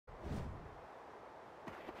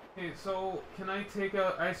Okay, so can I take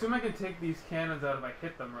a... I assume I can take these cannons out if I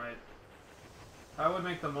hit them right. That would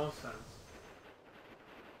make the most sense.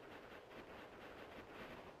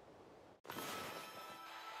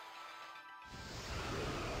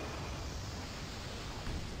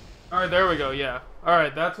 Alright, there we go, yeah.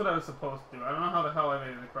 Alright, that's what I was supposed to do. I don't know how the hell I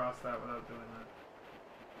made it across that without doing that.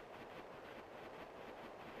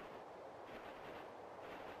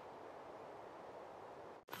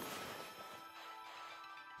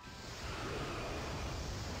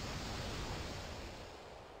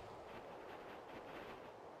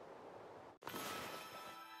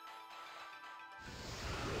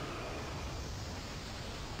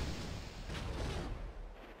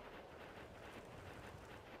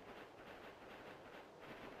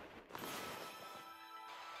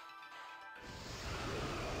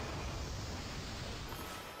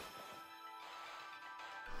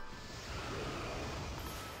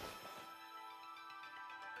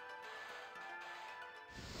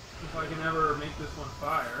 If I can ever make this one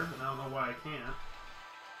fire, and I don't know why I can't.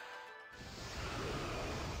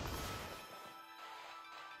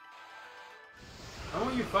 I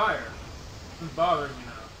want you fire. It's bothering me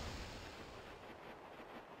now.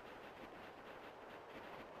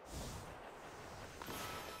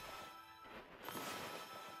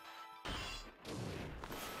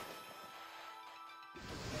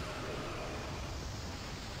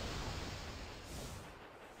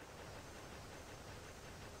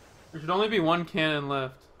 There should only be one cannon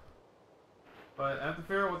left. But I have to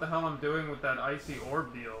figure out what the hell I'm doing with that icy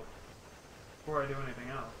orb deal before I do anything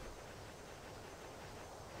else.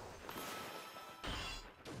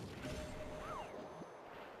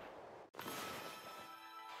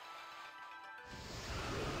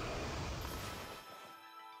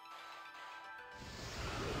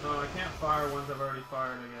 No, I can't fire ones I've already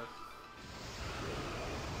fired, I guess.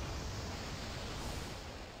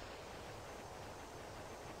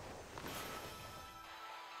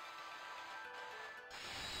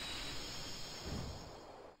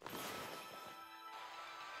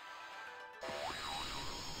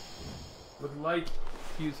 With light,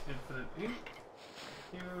 use infinite ink.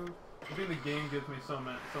 I think the game gives me so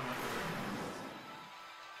much of it.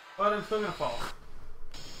 But I'm still gonna fall.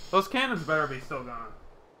 Those cannons better be still gone.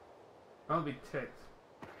 I'll be ticked.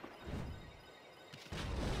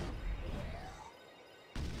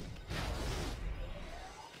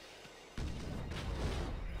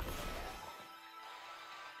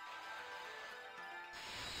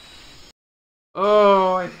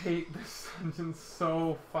 Oh, I hate this dungeon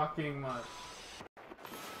so fucking much.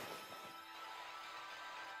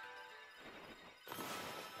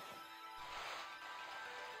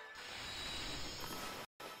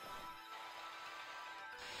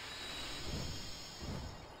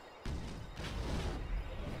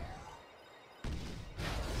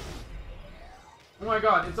 Oh my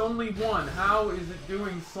god, it's only one. How is it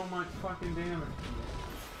doing so much fucking damage to me?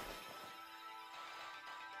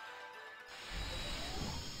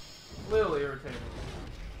 A little irritating.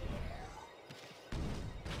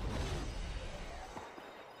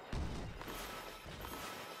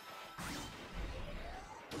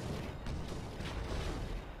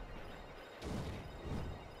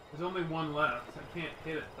 There's only one left. I can't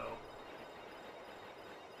hit it though.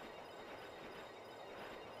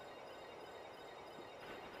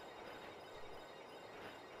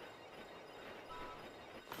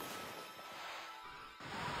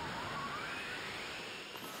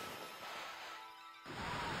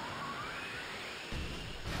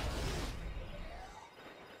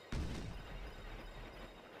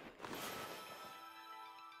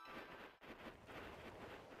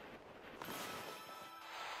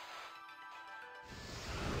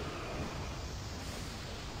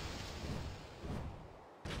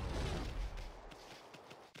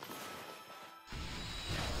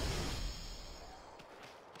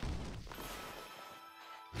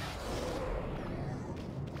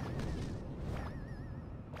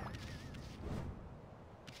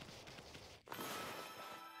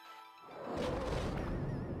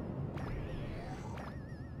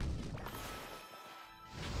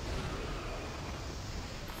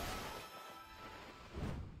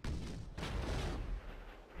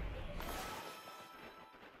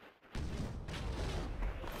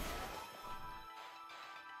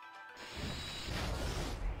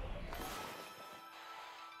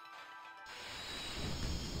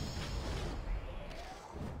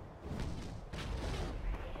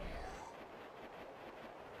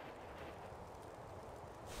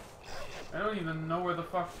 I don't even know where the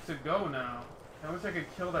fuck to go now. I wish I could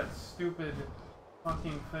kill that stupid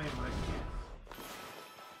fucking thing, but I can't.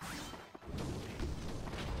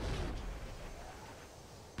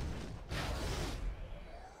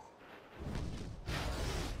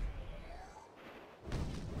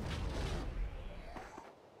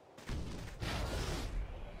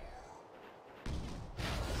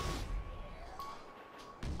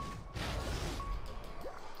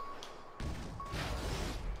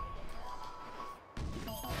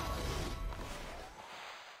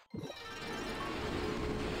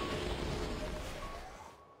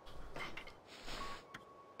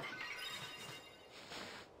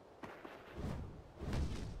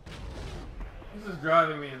 This is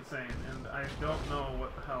driving me insane, and I don't know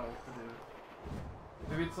what the hell to do.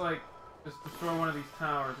 Maybe it's like, just destroy one of these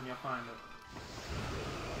towers and you'll find it.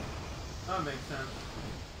 That makes sense.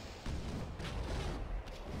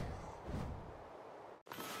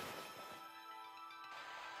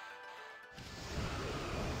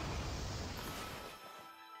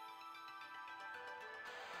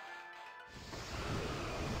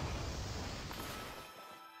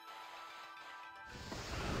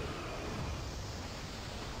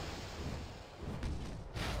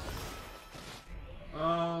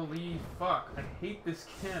 Holy fuck, I hate this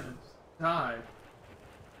cannon. Just die.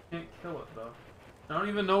 Can't kill it though. I don't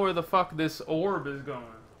even know where the fuck this orb is going.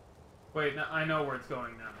 Wait, no, I know where it's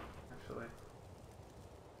going now, actually.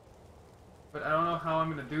 But I don't know how I'm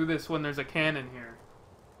gonna do this when there's a cannon here.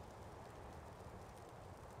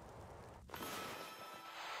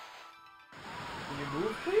 Can you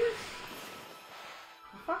move, please?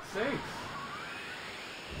 For fuck's sakes.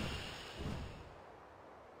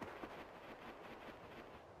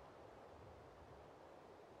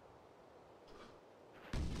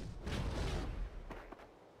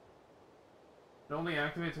 It only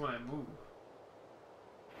activates when I move.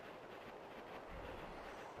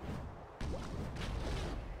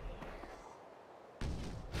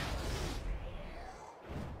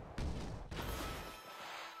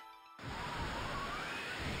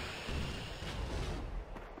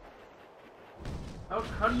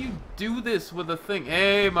 How do you do this with a thing?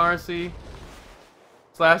 Hey, Marcy.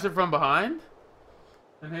 Slash it from behind?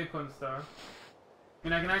 And hey, Quinnstar. I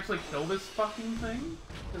mean, I can actually kill this fucking thing?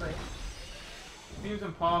 Because it seems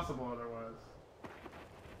impossible otherwise.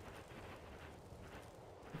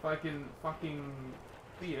 If I can fucking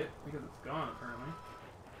see it, because it's gone apparently.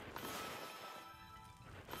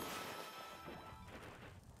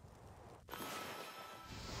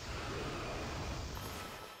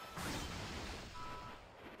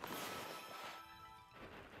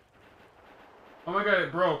 Oh my god,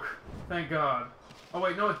 it broke. Thank god. Oh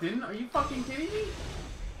wait, no it didn't? Are you fucking kidding me?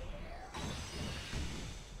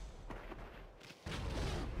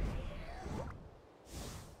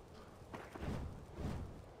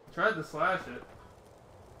 Tried to slash it.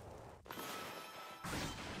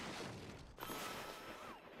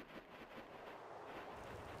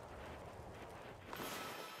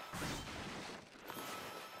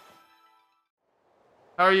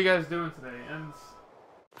 How are you guys doing today? And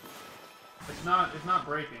it's not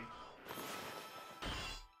breaking.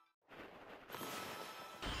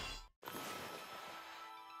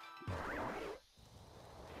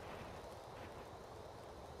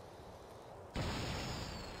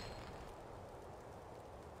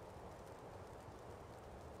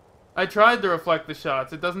 I tried to reflect the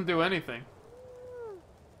shots. It doesn't do anything.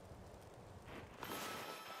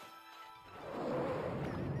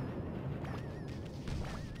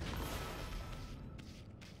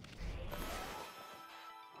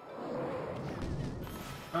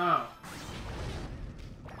 Oh.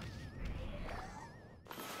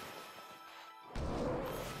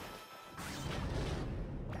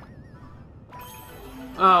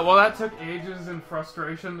 Well that took ages and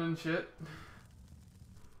frustration and shit.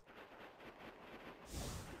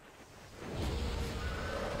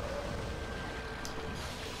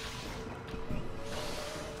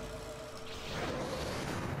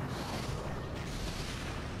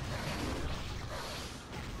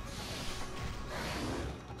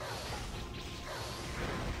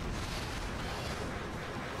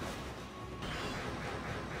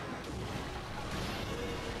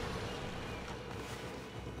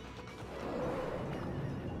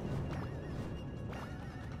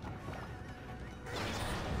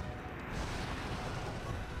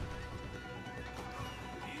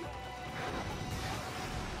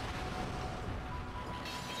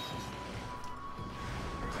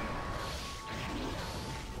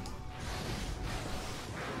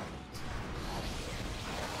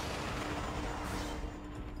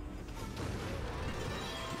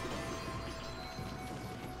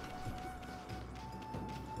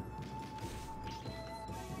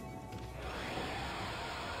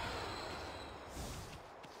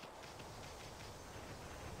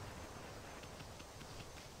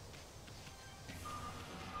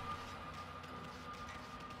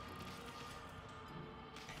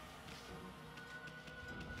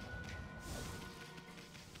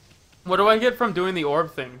 What do I get from doing the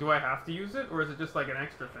orb thing? Do I have to use it, or is it just like an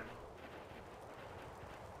extra thing?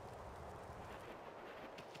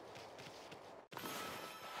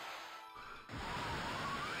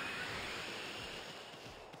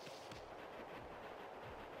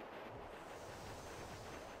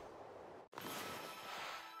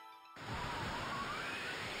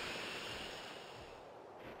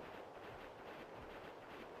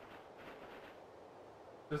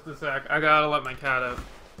 Just a sec. I gotta let my cat out.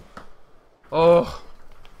 Oh.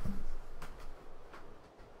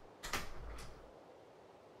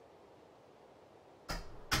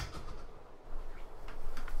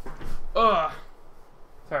 Ugh.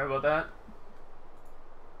 Sorry about that.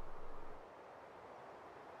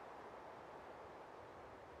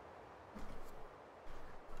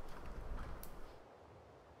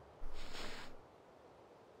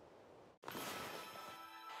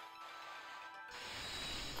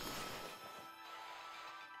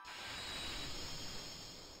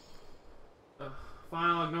 Fine,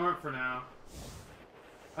 I'll ignore it for now.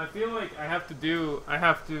 I feel like I have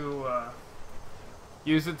to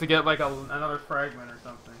use it to get like another fragment or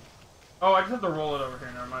something. Oh, I just have to roll it over here.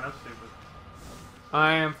 Never mind, I'm stupid.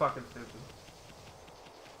 I am fucking stupid.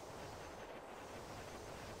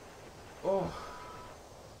 Oh.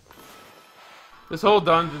 This whole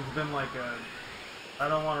dungeon's been like I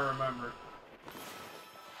don't want to remember.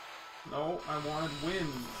 No, I wanted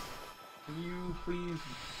wins. Can you please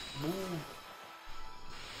move?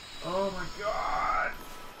 Oh my god!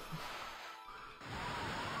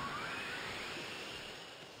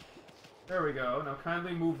 There we go. Now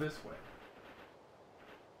kindly move this way.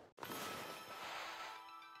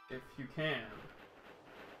 If you can.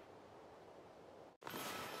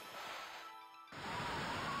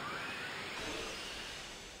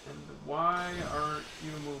 And why aren't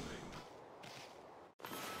you moving?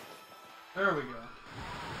 There we go.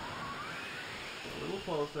 A little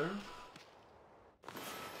closer.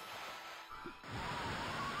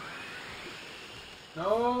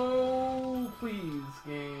 No, please,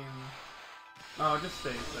 game. Oh, it just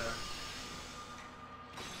stays there.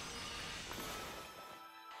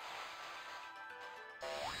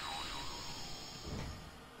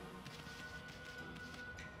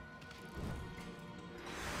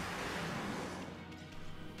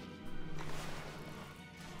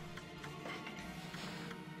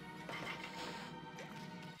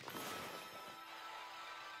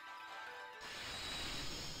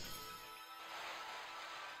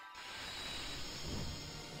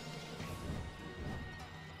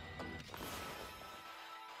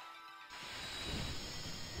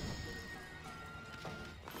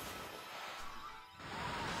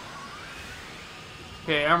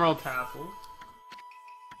 Okay, emerald tassels.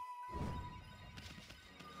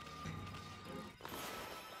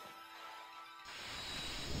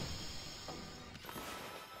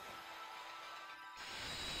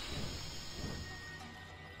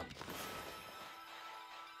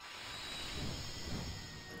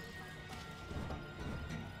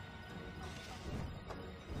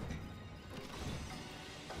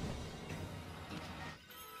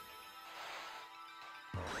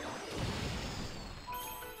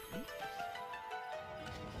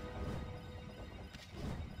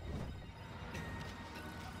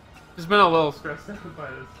 Just been a little stressed out by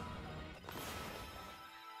this.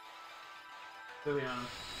 To be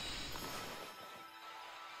honest.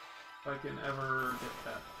 If I can ever get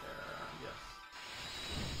that there, yes.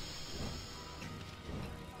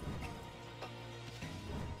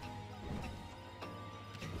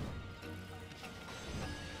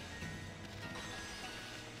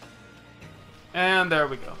 And there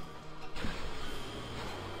we go.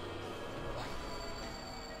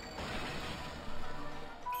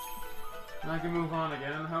 I can move on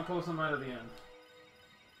again. How close am I to the end?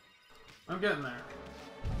 I'm getting there.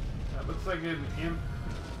 That looks like an imp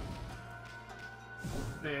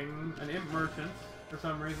thing. An imp merchant, for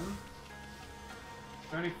some reason.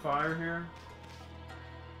 Is there any fire here?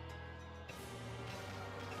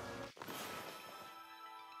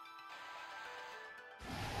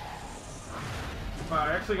 Wow,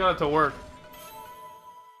 I actually got it to work.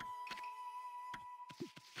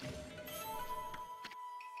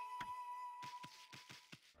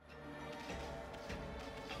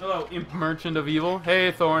 Hello, imp merchant of evil.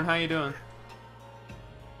 Hey, Thorn, how you doing?